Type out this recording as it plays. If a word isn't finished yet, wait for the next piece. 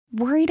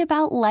Worried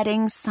about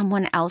letting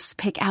someone else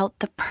pick out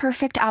the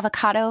perfect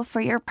avocado for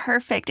your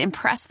perfect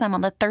impress them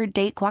on the third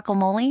date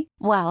guacamole?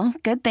 Well,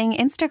 good thing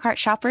Instacart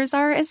shoppers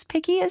are as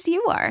picky as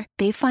you are.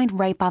 They find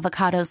ripe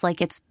avocados like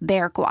it's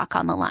their guac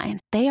on the line.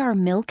 They are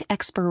milk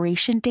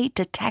expiration date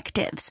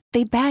detectives.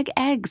 They bag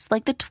eggs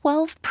like the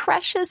 12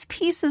 precious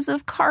pieces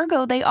of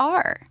cargo they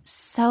are.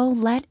 So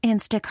let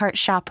Instacart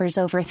shoppers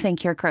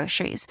overthink your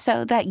groceries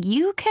so that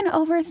you can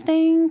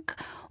overthink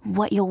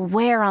what you'll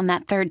wear on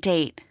that third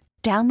date.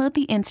 Download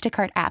the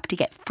Instacart app to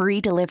get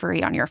free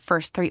delivery on your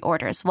first 3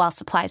 orders while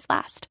supplies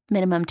last.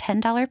 Minimum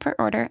 $10 per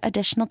order.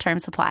 Additional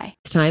terms apply.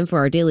 It's time for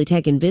our Daily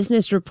Tech and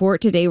Business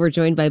Report. Today we're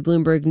joined by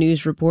Bloomberg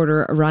News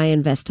reporter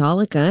Ryan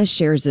Vestalica.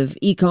 Shares of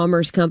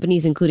e-commerce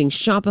companies including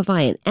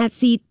Shopify and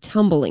Etsy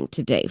tumbling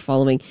today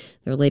following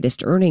their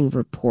latest earning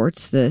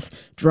reports. This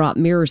drop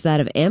mirrors that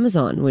of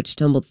Amazon, which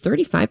tumbled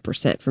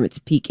 35% from its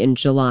peak in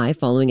July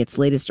following its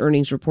latest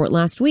earnings report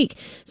last week.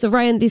 So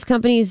Ryan, these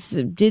companies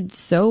did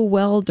so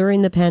well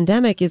during the pandemic.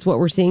 Is what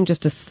we're seeing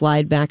just a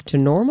slide back to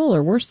normal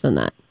or worse than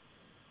that?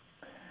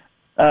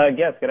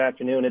 Yes, good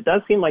afternoon. It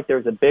does seem like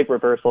there's a big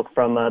reversal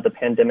from the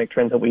pandemic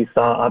trends that we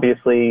saw.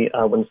 Obviously,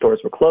 when stores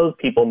were closed,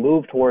 people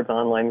moved towards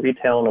online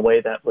retail in a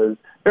way that was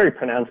very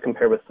pronounced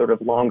compared with sort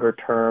of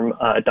longer-term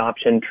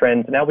adoption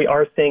trends. Now we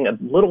are seeing a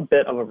little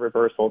bit of a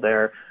reversal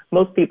there.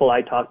 Most people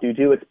I talk to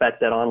do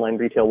expect that online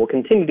retail will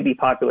continue to be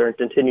popular and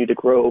continue to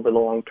grow over the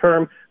long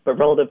term, but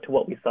relative to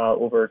what we saw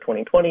over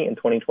 2020 and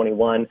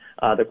 2021,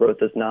 the growth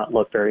does not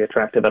look very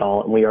attractive at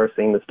all, and we are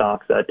seeing the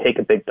stocks take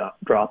a big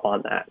drop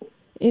on that.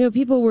 You know,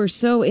 people were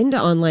so into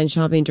online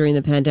shopping during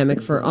the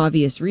pandemic for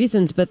obvious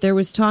reasons, but there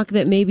was talk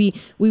that maybe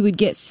we would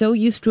get so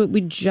used to it,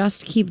 we'd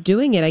just keep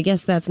doing it. I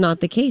guess that's not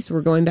the case. We're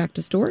going back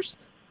to stores?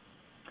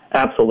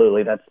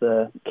 Absolutely. That's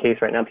the case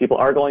right now. People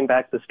are going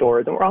back to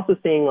stores, and we're also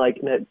seeing, like,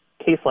 in a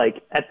case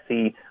like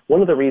Etsy, one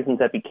of the reasons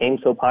that became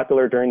so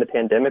popular during the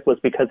pandemic was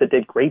because it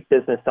did great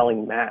business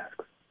selling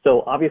masks.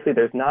 So obviously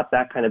there's not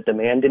that kind of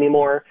demand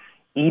anymore.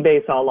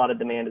 eBay saw a lot of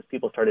demand as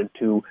people started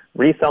to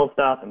resell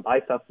stuff and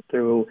buy stuff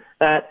through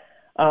that.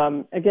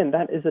 Again,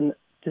 that is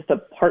just a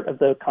part of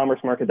the commerce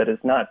market that has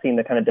not seen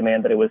the kind of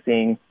demand that it was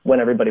seeing when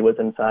everybody was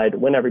inside,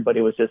 when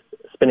everybody was just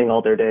spending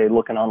all their day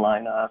looking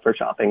online for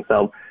shopping.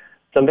 So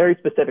some very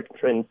specific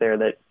trends there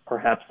that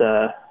perhaps,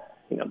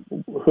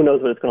 who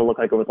knows what it's going to look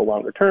like over the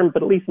longer term,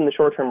 but at least in the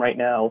short term right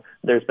now,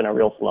 there's been a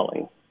real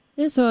slowing.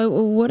 Yeah, so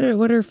what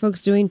are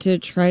folks doing to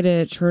try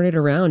to turn it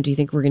around? Do you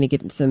think we're going to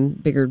get some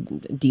bigger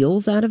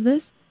deals out of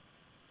this?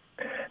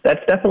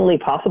 That's definitely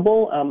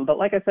possible. But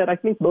like I said, I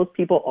think most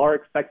people are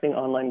expecting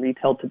online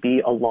retail to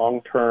be a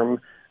long-term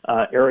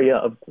area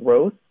of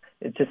growth.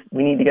 It's just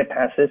we need to get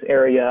past this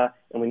area,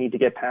 and we need to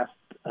get past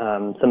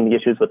some of the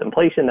issues with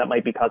inflation that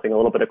might be causing a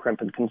little bit of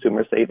crimp in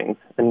consumer savings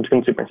and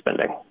consumer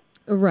spending.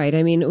 Right.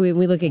 I mean, we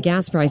look at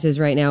gas prices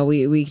right now.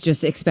 We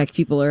just expect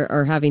people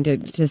are having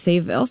to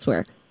save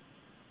elsewhere.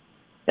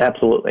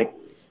 Absolutely.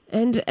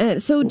 And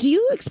so do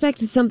you expect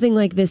something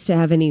like this to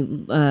have any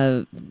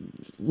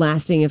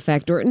lasting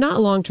effect, or not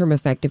long-term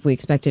effect if we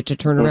expect it to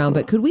turn around,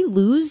 but could we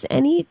lose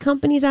any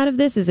companies out of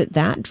this? Is it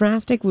that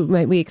drastic?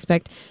 Might we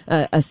expect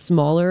a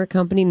smaller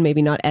company,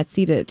 maybe not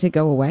Etsy, to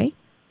go away?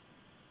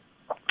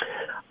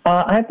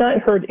 I've not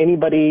heard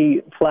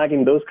anybody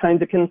flagging those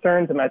kinds of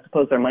concerns, and I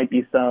suppose there might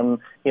be some,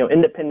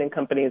 independent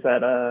companies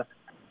that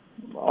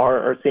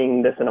are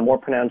seeing this in a more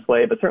pronounced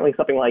way, but certainly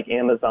something like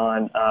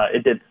Amazon,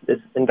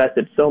 it's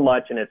invested so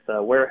much in its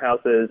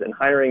warehouses and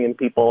hiring and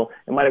people.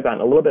 It might have gotten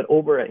a little bit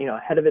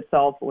ahead of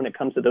itself when it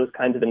comes to those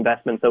kinds of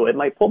investments. So it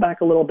might pull back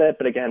a little bit,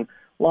 but again,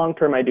 long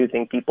term, I do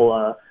think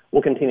people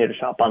will continue to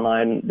shop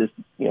online. Just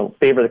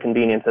favor the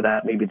convenience of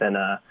that maybe than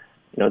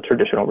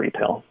traditional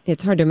retail.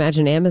 It's hard to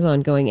imagine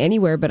Amazon going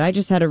anywhere, but I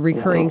just had a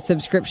recurring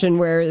subscription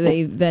where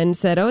they then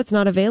said, it's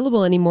not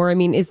available anymore. I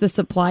mean, is the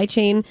supply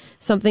chain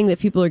something that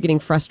people are getting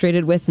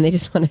frustrated with and they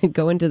just want to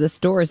go into the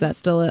store? Is that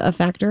still a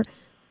factor?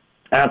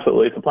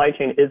 Absolutely. Supply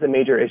chain is a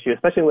major issue,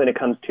 especially when it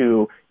comes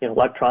to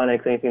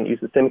electronics, anything that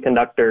uses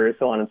semiconductors,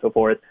 so on and so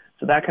forth.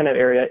 So that kind of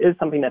area is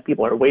something that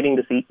people are waiting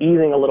to see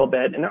easing a little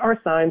bit. And there are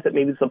signs that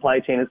maybe the supply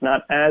chain is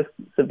not as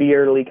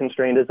severely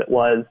constrained as it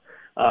was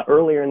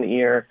earlier in the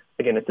year.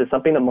 Again, it's just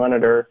something to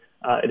monitor.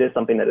 It is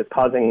something that is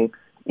causing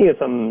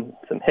some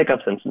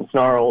hiccups and some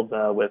snarls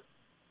with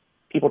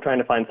people trying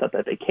to find stuff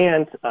that they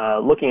can't,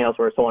 looking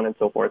elsewhere, so on and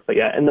so forth. But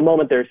yeah, in the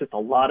moment, there's just a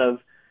lot of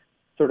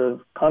sort of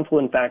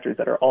confluent factors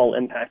that are all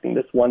impacting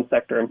this one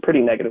sector in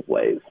pretty negative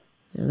ways.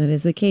 That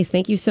is the case.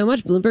 Thank you so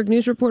much, Bloomberg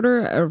News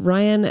reporter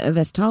Ryan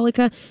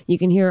Vestalica. You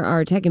can hear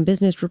our Tech and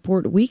Business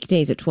Report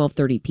weekdays at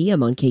 12:30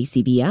 p.m. on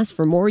KCBS.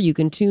 For more, you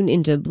can tune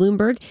into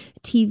Bloomberg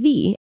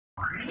TV.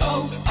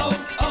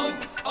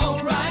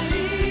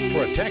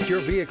 Protect your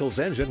vehicle's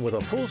engine with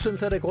a full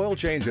synthetic oil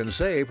change and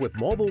save with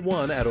Mobil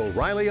 1 at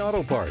O'Reilly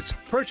Auto Parts.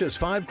 Purchase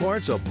 5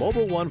 quarts of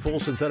Mobil 1 full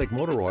synthetic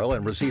motor oil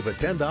and receive a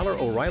 $10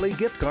 O'Reilly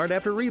gift card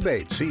after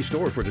rebate. See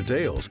store for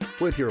details.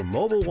 With your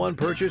Mobil 1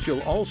 purchase,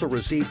 you'll also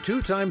receive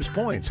 2 times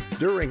points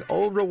during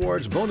O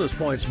Rewards Bonus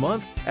Points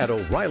Month at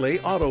O'Reilly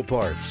Auto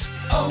Parts.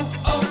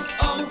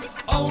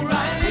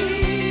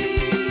 O'Reilly.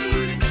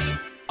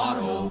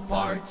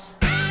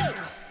 Parts.